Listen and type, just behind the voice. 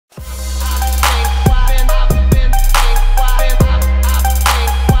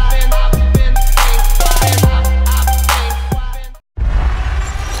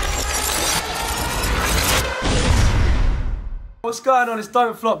going on? It's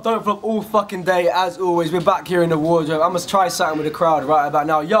Don't Flop all fucking day, as always. We're back here in the wardrobe. I must try something with the crowd right about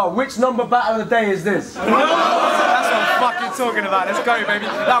now. Yo, which number battle of the day is this? That's what I'm fucking talking about. Let's go, baby.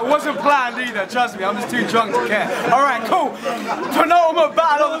 That wasn't planned either, trust me. I'm just too drunk to care. Alright, cool. Penultimate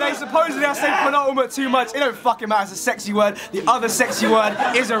battle of the day. Supposedly I say penultimate too much. It don't fucking matter. It's a sexy word. The other sexy word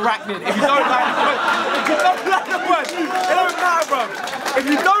is arachnid. If you don't like the word, it don't matter, bro. If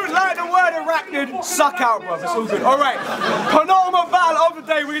you don't like the word arachnid, suck out, bro. It's all good. Alright, penultimate battle of the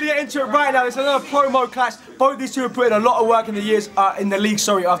day. We're gonna get into it right now. It's another promo clash. Both these two have put in a lot of work in the years, in the league,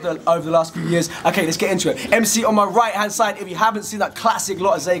 sorry, over the last few years. Okay, let's get into it. MC on my right hand side. If you haven't seen that classic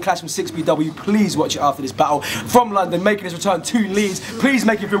Lot of Zay clash from 6BW, please watch it after this battle. From London, making his return to Leeds. Please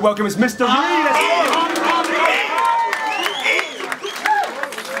make him feel welcome. It's Mr. Reed.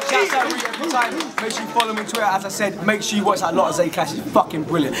 Shouts out Reed every time. Make sure you follow him on Twitter. As I said, make sure you watch that Lot of Zay clash. It's fucking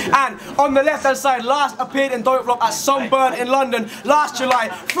brilliant. And on the left hand side, last appeared in Don't Flop at Sunburn in London last July.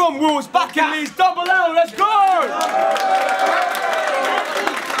 From Wolves, back in Leeds, Double L. Let's go!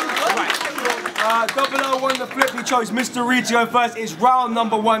 Double L won the flip. He chose Mr. Reed to go first. It's round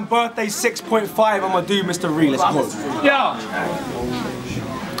number 1, birthday 6.5. I'm gonna do Mr. Reed. Let's go. Yeah.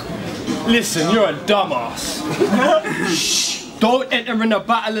 Listen, you're a dumbass. Shh. Don't enter in a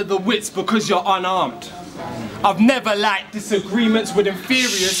battle of the wits because you're unarmed. I've never liked disagreements with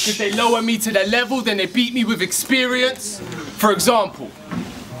inferiors because they lower me to their level, then they beat me with experience. For example,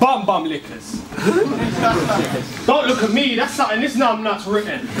 bum lickers. Don't look at me, that's something this numbnut's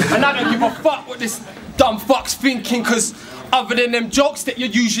written. And I don't give a fuck what this dumb fuck's thinking, because other than them jokes that you're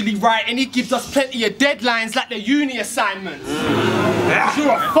usually writing, he gives us plenty of deadlines like the uni assignments.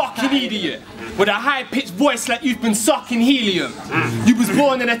 You're a fucking idiot with a high-pitched voice like you've been sucking helium. You was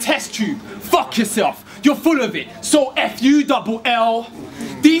born in a test tube. Fuck yourself. You're full of it. So F-U double L.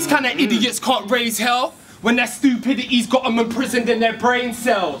 These kind of idiots can't raise hell when their stupidity's got them imprisoned in their brain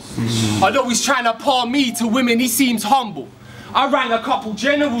cells. Although he's trying to palm me to women, he seems humble. I rang a couple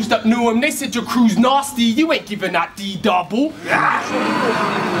generals that knew him. They said your crew's nasty. You ain't giving that D-double.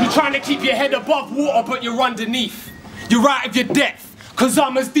 You're trying to keep your head above water, but you're underneath. You're out of your depth. Cause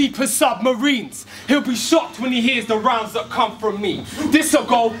I'm as deep as submarines. He'll be shocked when he hears the rounds that come from me. This'll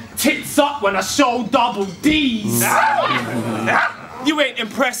go tits up when I show double D's. You ain't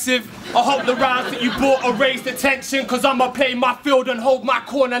impressive. I hope the rounds that you bought are raised attention, cause I'ma play my field and hold my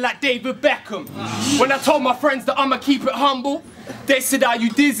corner like David Beckham. When I told my friends that I'ma keep it humble, they said, are you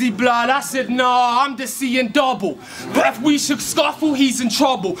dizzy, blood? I said, nah, I'm just seeing double. But if we should scuffle, he's in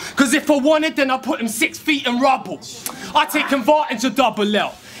trouble. Cause if I wanted, then I put him 6 feet in rubble. I take advantage of Double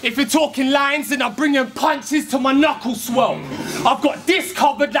L. If you're talking lines, then I'm bringing punches to my knuckles swell. I've got this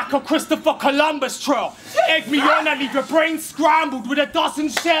covered like a Christopher Columbus trail. Egg me on, I leave your brain scrambled with a dozen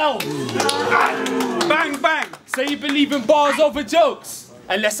shells. Bang, bang. Say you believe in bars over jokes,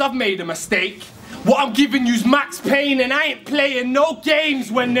 unless I've made a mistake. What I'm giving you's max pain, and I ain't playing no games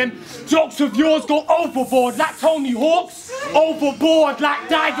when them jokes of yours go overboard like Tony Hawk's, overboard like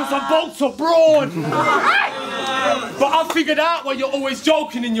divers on boats abroad. But I figured out why you're always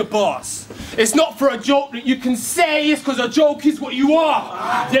joking in your bars. It's not for a joke that you can say, it's cause a joke is what you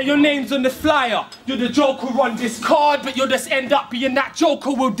are. Yeah, your name's on the flyer. You're the joker on this card, but you'll just end up being that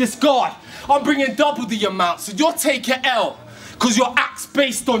joker we'll discard. I'm bringing double the amount, so you'll take your L. Cause your act's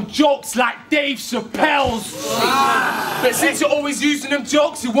based on jokes like Dave Chappelle's. But since you're always using them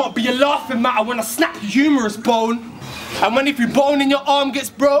jokes, it won't be a laughing matter when I snap your humerus bone. And when if your bone in your arm gets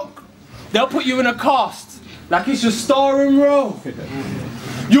broke, they'll put you in a cast, like it's your starring role.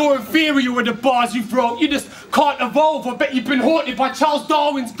 You're inferior with the bars you broke, you just can't evolve. I bet you've been haunted by Charles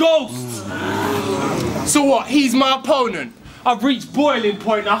Darwin's ghosts. So what, he's my opponent. I've reached boiling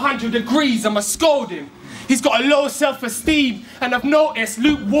point, 100 degrees, I'ma scold him. He's got a low self-esteem, and I've noticed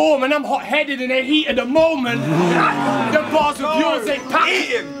lukewarm, and I'm hot-headed in the heat of the moment. Them bars of yours ain't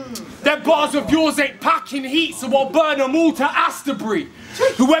packing. Them bars of yours ain't packing heat, so I'll burn them all to Astorbury.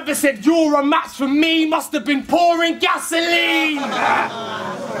 Whoever said you're a match for me must have been pouring gasoline.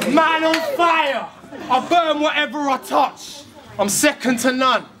 Man on fire. I burn whatever I touch. I'm second to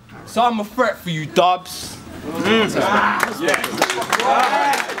none, so I'm a threat for you, Dubs. Listen.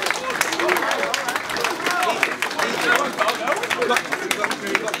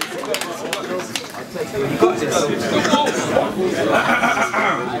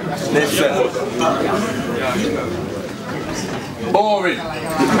 Boring.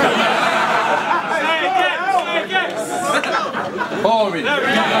 Boring.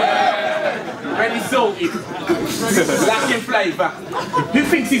 Ready salted. Lacking flavour. Who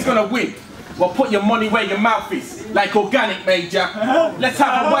thinks he's gonna win? Well, put your money where your mouth is, like organic, major. Let's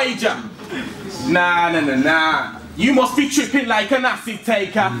have a wager. Nah. You must be tripping like an acid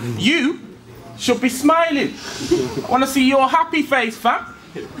taker. You should be smiling. I want to see your happy face, fam.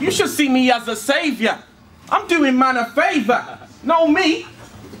 You should see me as a saviour. I'm doing man a favour. No me.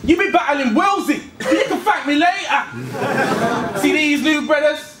 You be battling Wilsey. You can thank me later. See these new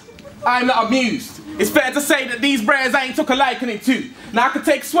brothers? I'm not amused. It's fair to say that these brothers I ain't took a liking to. Now I could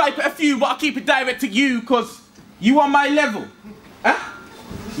take a swipe at a few, but I'll keep it direct to you, cause you on my level. Huh?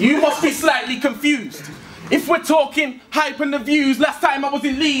 You must be slightly confused. If we're talking hype and the views, last time I was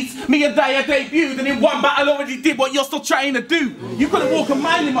in Leeds, me and Dyer debuted, and in one battle already did what you're still trying to do. You couldn't walk a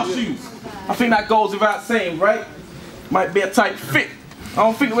mile in my shoes. I think that goes without saying, right? Might be a tight fit. I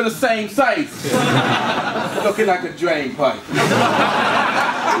don't think we're the same size. Looking like a drain pipe.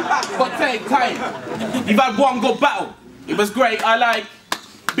 But take time. You've had one good battle. It was great, I like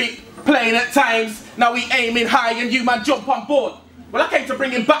big playing at times. Now we aiming high and you man jump on board. Well, I came to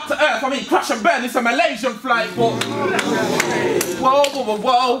bring him back to earth. I mean, crash and burn. It's a Malaysian flight, but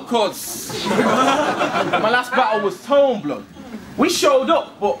whoa, cuz my last battle was Tone Blood. We showed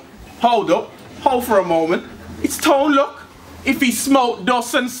up, but hold for a moment. It's Tone Look. If he smoked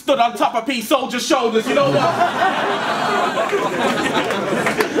dust and stood on top of P Soldier's shoulders, you know what?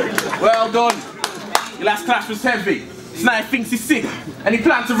 Well done. Your last clash was heavy. Snipe thinks he's sick, and he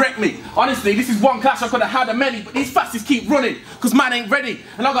planned to wreck me. Honestly, this is one clash I could have had a many, but these fascists keep running, cause man ain't ready,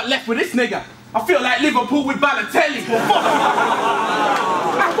 and I got left with this nigga. I feel like Liverpool with Balotelli. Fuck.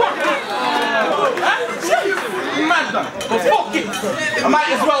 Mad done, but fuck it. I might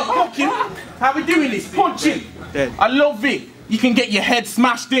as well fuck him. How we doing this? Punching. I love it. You can get your head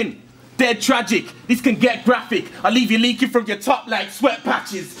smashed in. Dead tragic. This can get graphic. I leave you leaking from your top like sweat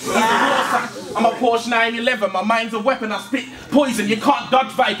patches. I'm a Porsche 911. My mind's a weapon. I spit poison. You can't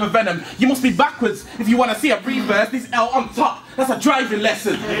dodge Viper Venom. You must be backwards if you want to see a reverse. This L on top. That's a driving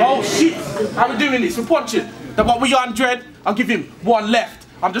lesson. Oh shit. How we doing this? We're punching. Then what we on, Dread? I'll give him one left.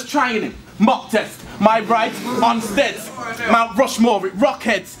 I'm just trying him. Mock test. My right on steads. Mount Rushmore with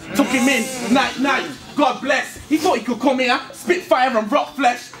rockheads. Took him in. Night. God bless. He thought he could come here, spit fire and rock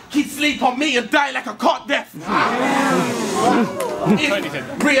flesh. He'd sleep on me and die like a cot death.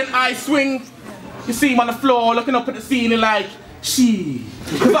 If Ray and I swing, you see him on the floor looking up at the ceiling like, she.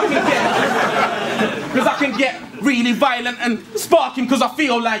 Because I can get really violent and sparking because I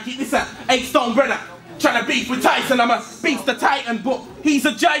feel like it. This a 8-stone brother trying to beef with Tyson. I'm a beast of Titan, but he's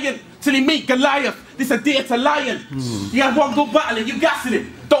a giant till he meet Goliath. This a deer to lion. You had one good battle and you gassing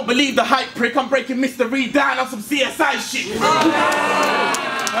him. Don't believe the hype prick. I'm breaking Mr. Reed down on some CSI shit.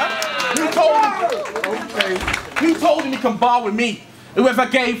 Who told him he can bar with me? Whoever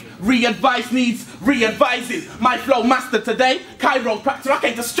gave re-advice needs re-advising. My flow master today, chiropractor. I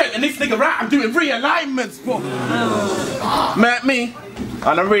came to straighten this nigga right. I'm doing realignments. Met me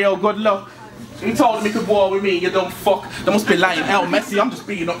on a real good luck. He told him he could war with me, you dumb fuck. There must be lying hell messy, I'm just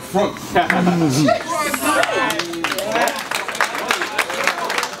being up front.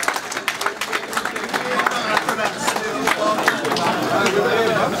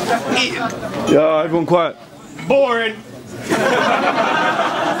 Yeah, everyone quiet. Boring.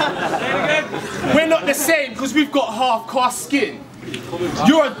 We're not the same because we've got half-caste skin.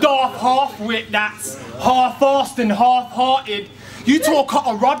 You're a daft half-wit that's half-assed and half-hearted. You talk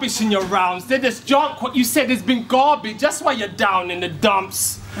utter rubbish in your rounds. They're just junk. What you said has been garbage. That's why you're down in the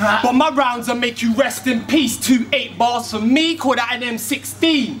dumps. But my rounds will make you rest in peace. 2 8 bars for me, call that an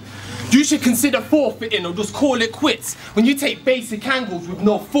M16. You should consider forfeiting or just call it quits when you take basic angles with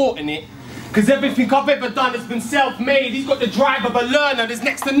no thought in it. Cause everything I've ever done has been self-made. He's got the drive of a learner. There's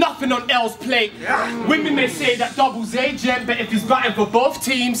next to nothing on L's plate. Women may say that double's agent, but if he's batting for both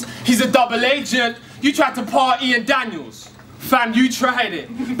teams, he's a double agent. You tried to party in Daniels. Fam, you tried it.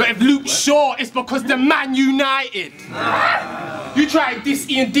 But if Luke's short, it's because the Man United. You tried this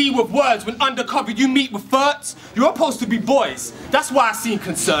E&D with words when undercover you meet with thirds. You're supposed to be boys. That's why I seem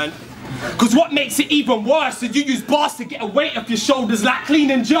concerned. Cause what makes it even worse is you use bars to get a weight off your shoulders like clean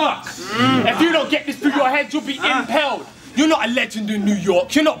and jerks. If you don't get this through your head, you'll be impelled. You're not a legend in New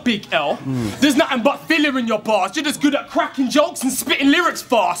York, you're not Big L. There's nothing but filler in your bars. You're just good at cracking jokes and spitting lyrics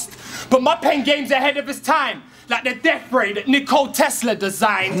fast. But my pen game's ahead of its time. Like the death ray that Nikola Tesla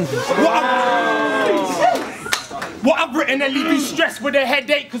designed. What I've written will leave you stressed with a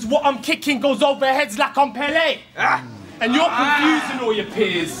headache, cause what I'm kicking goes over heads like I'm Pele. And you're confusing all your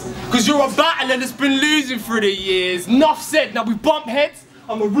peers, cause you're a battler that's been losing through the years. Enough said, now we bump heads,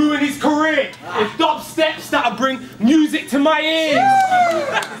 I'ma ruin his career. It's dubsteps that'll bring music to my ears.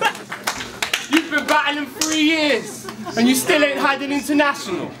 You've been battling 3 years, and you still ain't had an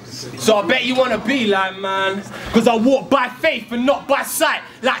international. So I bet you wanna be like, man, cause I walk by faith and not by sight,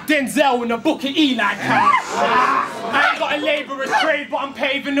 like Denzel in the book of Eli. I ain't got a labourer's trade, but I'm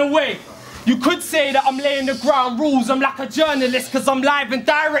paving the way. You could say that I'm laying the ground rules, I'm like a journalist, cause I'm live and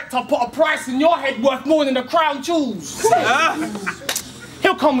direct. I put a price in your head worth more than the crown jewels.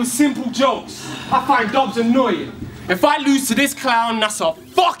 He'll come with simple jokes. I find Dobbs annoying. If I lose to this clown, that's a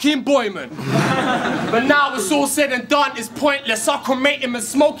fucking boyman. But now it's all said and done, it's pointless. I'll cremate him and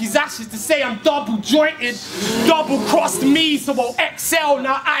smoke his ashes to say I'm double jointed. Double crossed me, so I'll excel,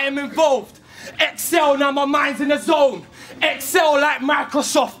 now I am involved. Excel, now my mind's in the zone. Excel like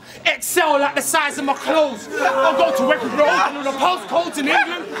Microsoft. Excel like the size of my clothes. I'll go to every road and on the postcodes in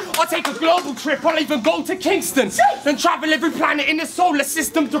England. I'll take a global trip, I'll even go to Kingston. Then travel every planet in the solar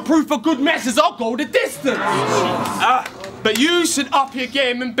system to prove for good measures I'll go the distance. But you should up your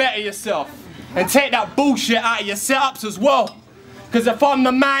game and better yourself. And take that bullshit out of your setups as well. Cause if I'm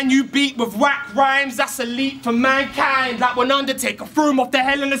the man you beat with whack rhymes, that's a leap for mankind. Like when Undertaker threw him off the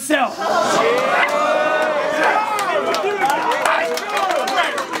Hell in a Cell.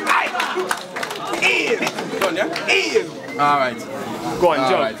 Go on, yeah? Alright. Go on,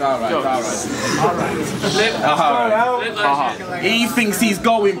 joke. Alright. He thinks he's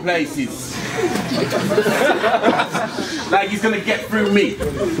going places. Like he's gonna get through me.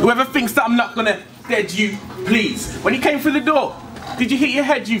 Whoever thinks that I'm not gonna dead you, please. When you came through the door, did you hit your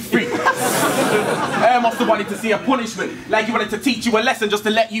head, you freak? I must have wanted to see a punishment. Like he wanted to teach you a lesson just to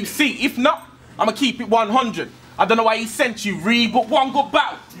let you see. If not, I'ma keep it 100. I don't know why he sent you, Reed, but one good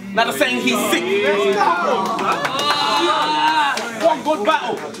battle. Now they're saying he's sick. One good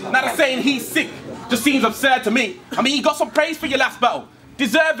battle. Now they're saying he's sick. Just seems absurd to me. I mean, he got some praise for your last battle.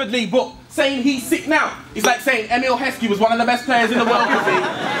 Deservedly, but saying he's sick now. It's like saying Emil Heskey was one of the best players in the world with me.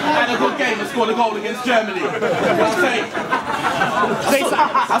 Had a good game and scored a goal against Germany. You know what I'm saying?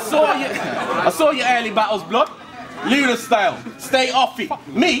 I saw your early battles, blood. Lunar style. Stay off it.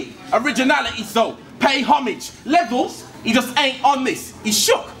 Me, originality, so pay homage. Levels, he just ain't on this. He's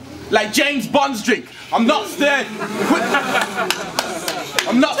shook. Like James Bond's drink. I'm not stirred.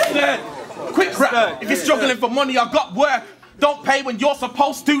 I'm not stirred. Quick rap. If you're struggling for money, I've got work. Don't pay when you're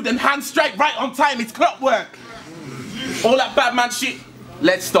supposed to, then hand straight right on time, it's clockwork. All that bad man shit,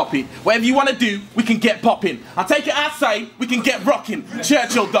 let's stop it. Whatever you want to do, we can get popping. I'll take it outside, we can get rocking.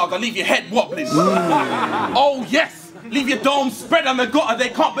 Churchill dog, I'll leave your head wobbling. Oh yes, leave your dome spread on the gutter. They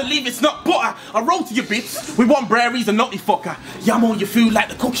can't believe it's not butter. I roll to your bits with one Brary's a naughty fucker. Yum all your food like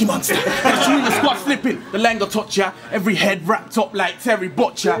the Cookie Monster. Catch you in the squad slipping, the Lango touch ya. Every head wrapped up like Terry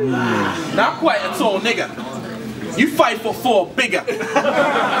Butcher. Now I'm quite a tall nigga. You 5'4" bigger.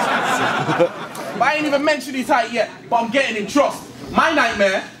 I ain't even mentioned his height yet, but I'm getting him trust. My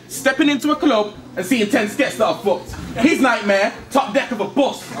nightmare, stepping into a club and seeing 10 skets that are fucked. His nightmare, top deck of a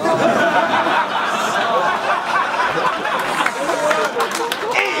bus.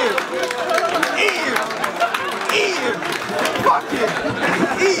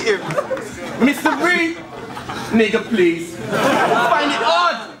 Eat him. Mr. Reed, nigga please. Find it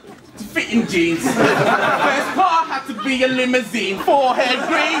hard to fit in jeans. First car had to be a limousine. Forehead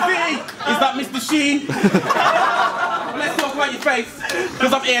greasy. Is that Mr. Sheen? Let's talk about your face,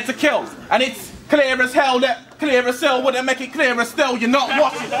 because I'm here to kill. And it's clear as hell that clear as hell wouldn't make it clearer still. You're not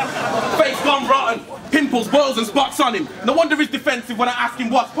watching. Face gone rotten. Pimples, boils and spots on him. No wonder he's defensive when I ask him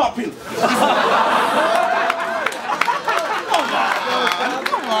what's popping. Come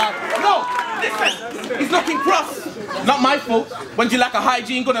on. No, listen. He's looking cross. Not my fault. When you lack a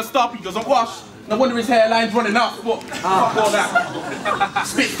hygiene gonna stop, he doesn't wash. No wonder his hairline's running off, but fuck all that.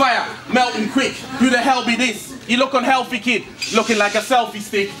 Spitfire, melting quick. Who the hell be this? You look unhealthy, kid. Looking like a selfie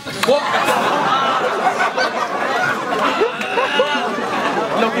stick. What?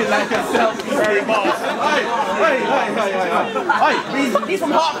 Looking like a selfie stick. Hey, he's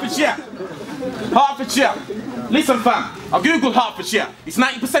from Hertfordshire. Hertfordshire. Listen fam, I googled Hertfordshire. It's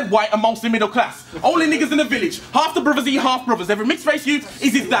 90% white and mostly middle class. Only niggas in the village. Half the brothers eat half brothers. Every mixed race youth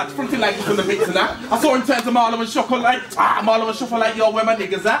is his dad. Fronting like he's from the mix and that. I saw him turn to Marlo and shuffle like, Marlo and shuffle like, yo, where my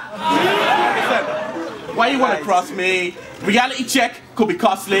niggas at? Listen, why you wanna cross me? Reality check could be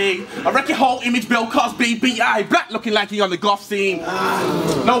costly. I reckon whole image Bill Cosby, B.I. black looking like he on the golf scene.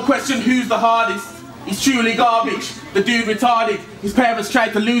 No question who's the hardest. He's truly garbage. The dude retarded. His parents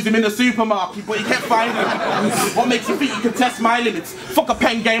tried to lose him in the supermarket, but he kept finding him. What makes you think you can test my limits? Fuck a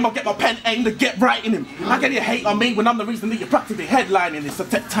pen game, I'll get my pen aimed and get right in him. How can you hate on me when I'm the reason that you're practically headlining this? So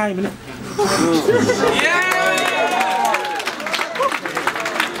take time, innit?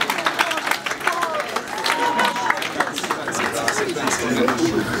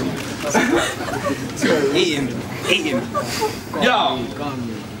 Eat him. Yo,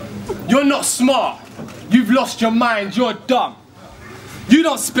 You're not smart. You've lost your mind, you're dumb. You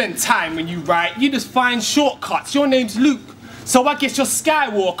don't spend time when you write, you just find shortcuts. Your name's Luke, so I guess you're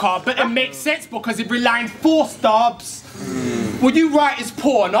Skywalker, but it makes sense because it relied Force stubs. Well, you write is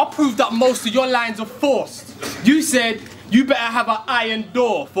poor, and I'll prove that most of your lines are forced. You said you better have an iron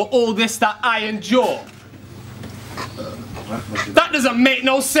door for all this that iron jaw. That doesn't make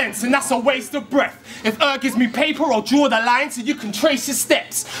no sense, and that's a waste of breath. If gives me paper, I'll draw the line so you can trace your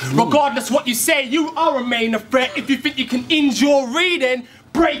steps. Regardless what you say, you are remain a threat. If you think you can injure your reading,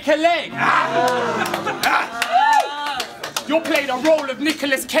 break a leg. You'll play the role of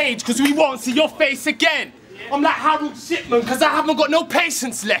Nicolas Cage, because we won't see your face again. I'm like Harold Shipman, because I haven't got no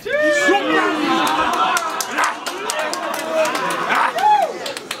patience left.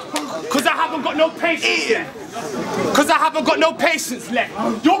 Because I haven't got no patience left. Because I haven't got no patience left.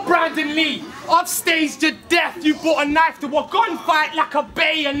 You're Brandon Lee. I've staged your death. You brought a knife to a gunfight like a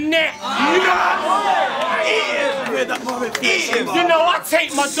bayonet. You know, I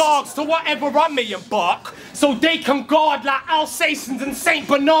take my dogs to whatever I may embark, so they can guard like Alsatians and St.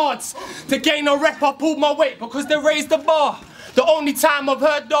 Bernards. To gain a rep, I pulled my weight because they raised the bar. The only time I've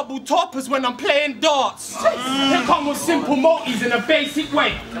heard double top is when I'm playing darts. They come with simple multis in a basic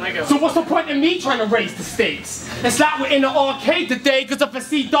way. So what's the point in me trying to raise the stakes? It's like we're in an arcade today, because if I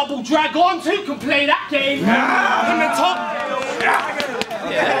see double drag on, two can play that game.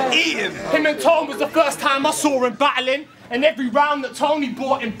 Him and Tom was the first time I saw him battling, and every round that Tony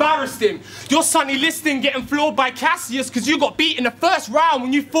bought embarrassed him. Your Sonny Liston getting floored by Cassius because you got beat in the first round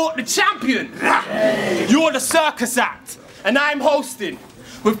when you fought the champion. You're the circus act, and I'm hosting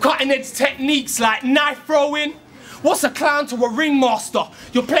with cutting-edge techniques like knife throwing. What's a clown to a ringmaster?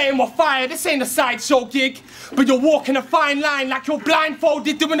 You're playing with fire, this ain't a sideshow gig, but you're walking a fine line like you're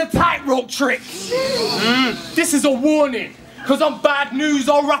blindfolded doing a tightrope trick. This is a warning, because I'm bad news,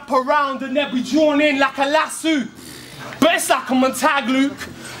 I'll wrap around and they'll be drawn in like a lasso. But it's like a Montag, Luke,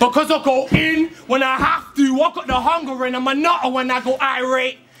 because I go in when I have to. I got the hunger and I'm a nutter when I go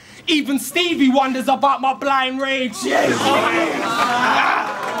irate. Even Stevie wonders about my blind rage.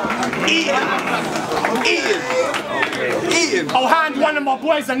 I'll hand one of my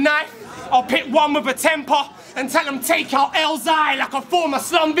boys a knife, I'll pick one with a temper, and tell him take out L's eye like a former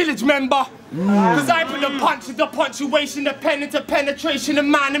slum village member. Cause I put the punch into punctuation, the pen into penetration, and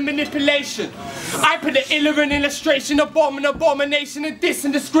man and manipulation. I put the iller in illustration, the bomb and abomination, and diss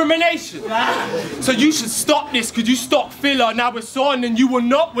and discrimination. So you should stop this, cause you stock filler. Now it's on and you will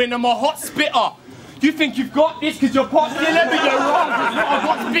not win, I'm a hot spitter. You think you've got this cause you're popular, but you're wrong, cause I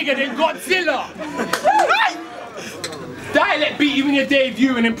got bigger than Godzilla. Dialect beat you in your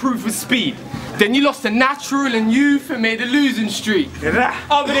debut and improved with speed. Then you lost the natural and youth and made a losing streak.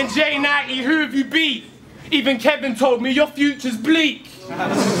 Other than J90, who have you beat? Even Kevin told me your future's bleak.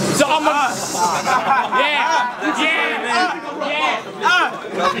 So I'm a...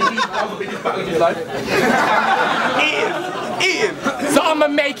 So I'ma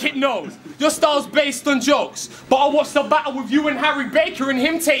make it known. Your style's based on jokes, but I'll watch the battle with you and Harry Baker and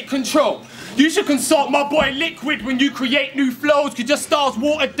him take control. You should consult my boy Liquid when you create new flows, cause your style's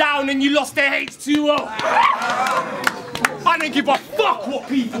watered down and you lost the H2O. I don't give a fuck what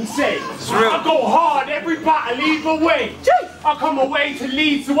people say. I go hard every battle either way. I come away to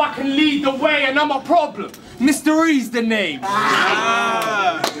lead so I can lead the way, and I'm a problem. Mr. E's the name.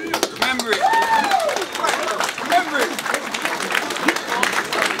 Remember it. Remember it.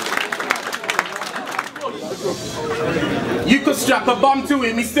 You could strap a bomb to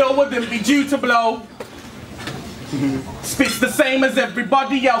him, he still wouldn't be due to blow. Spits the same as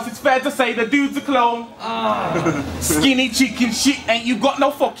everybody else, it's fair to say the dude's a clone. Skinny chicken shit, ain't you got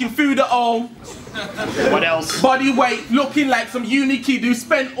no fucking food at home. What else? Body weight, looking like some uni kid who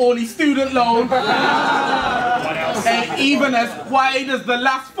spent all his student loan. What else? Ain't even as wide as the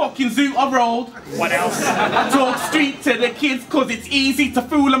last fucking zoo I rolled. What else? I talk street to the kids cause it's easy to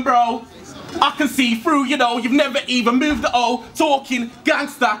fool them, bro. I can see through, you know, you've never even moved at all. Talking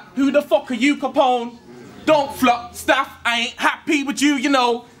gangster, who the fuck are you, Capone? Don't flop, staff, I ain't happy with you, you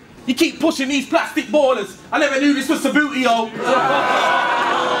know. You keep pushing these plastic ballers. I never knew this was Sabutio.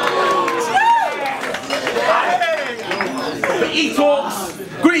 But he talks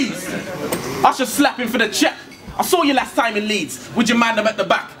grease. I should slap him for the check. I saw you last time in Leeds with your man at the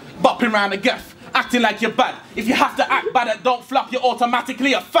back, bopping round the gaff, acting like you're bad. If you have to act bad and don't flop, you're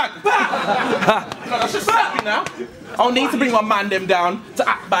automatically a fag. I should slap you now. I'll need to bring my man them down to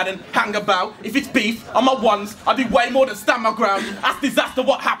act bad and hang about. If it's beef, I'm a ones. I do way more than stand my ground. Ask disaster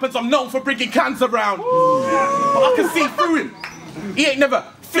what happens, I'm known for bringing cans around. But I can see through him. He ain't never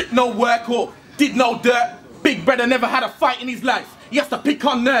flipped no work or did no dirt. big brother never had a fight in his life. He has to pick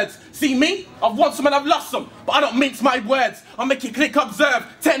on nerds. See me? I've won some and I've lost some, but I don't mince my words. I'll make you click observe.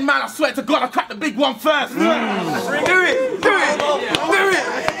 10 man, I swear to God, I'll crack the big one first. Do it! Do it! Do it! Do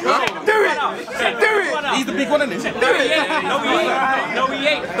it! Do it! He's the big one, isn't he? No, he ain't. No, he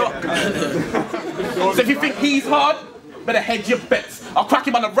ain't. So if you think he's hard, better hedge your bets. I'll crack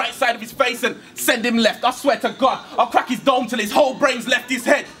him on the right side of his face and send him left. I swear to God, I'll crack his dome till his whole brain's left his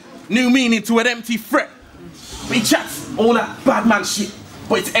head. New meaning to an empty threat. But he chats all that bad man shit.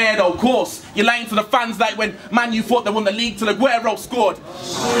 But it's air though, of course. You're lying to the fans like when Man U thought they won the league till Aguero scored.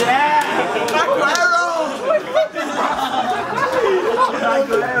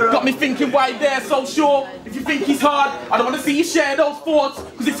 Got me thinking why they're so sure. If you think he's hard, I don't want to see you share those thoughts,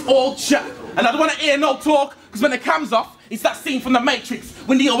 because it's all chat. And I don't want to hear no talk, because when the cam's off, it's that scene from The Matrix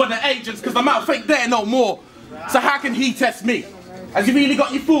when Neo were the agents, because the mouth ain't there no more. So how can he test me? Has he really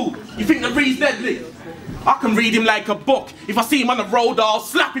got you fooled? You think the Reed's deadly? I can read him like a book. If I see him on the road, I'll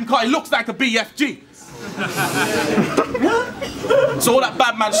slap him because he looks like a BFG. So all that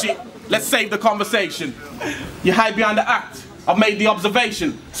bad man shit, let's save the conversation. You hide behind the act. I've made the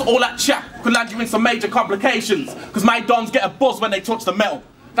observation. So all that chat could land you in some major complications, because my dons get a buzz when they touch the metal.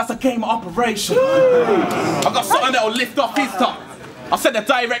 That's a game of operation. I've got something that'll lift off his top. I sent a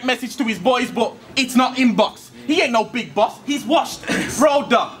direct message to his boys, but it's not inbox. He ain't no big boss, he's washed. Road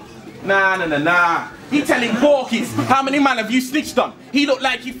dog. Nah. He telling porkies, how many man have you snitched on? He looked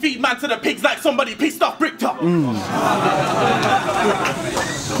like he feed man to the pigs like somebody pissed off brick top.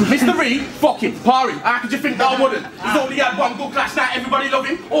 Mr. Reed, fuck him, parry. How could you think that I wouldn't? He's only had one good clash, now everybody love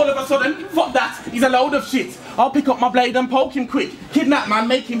him. All of a sudden, fuck that, he's a load of shit. I'll pick up my blade and poke him quick. Kidnap man,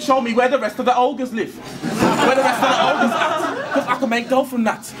 make him show me where the rest of the ogres live. Where the rest of the ogres at. Because I can make dough from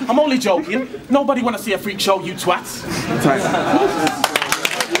that. I'm only joking. Nobody wanna see a freak show, you twats.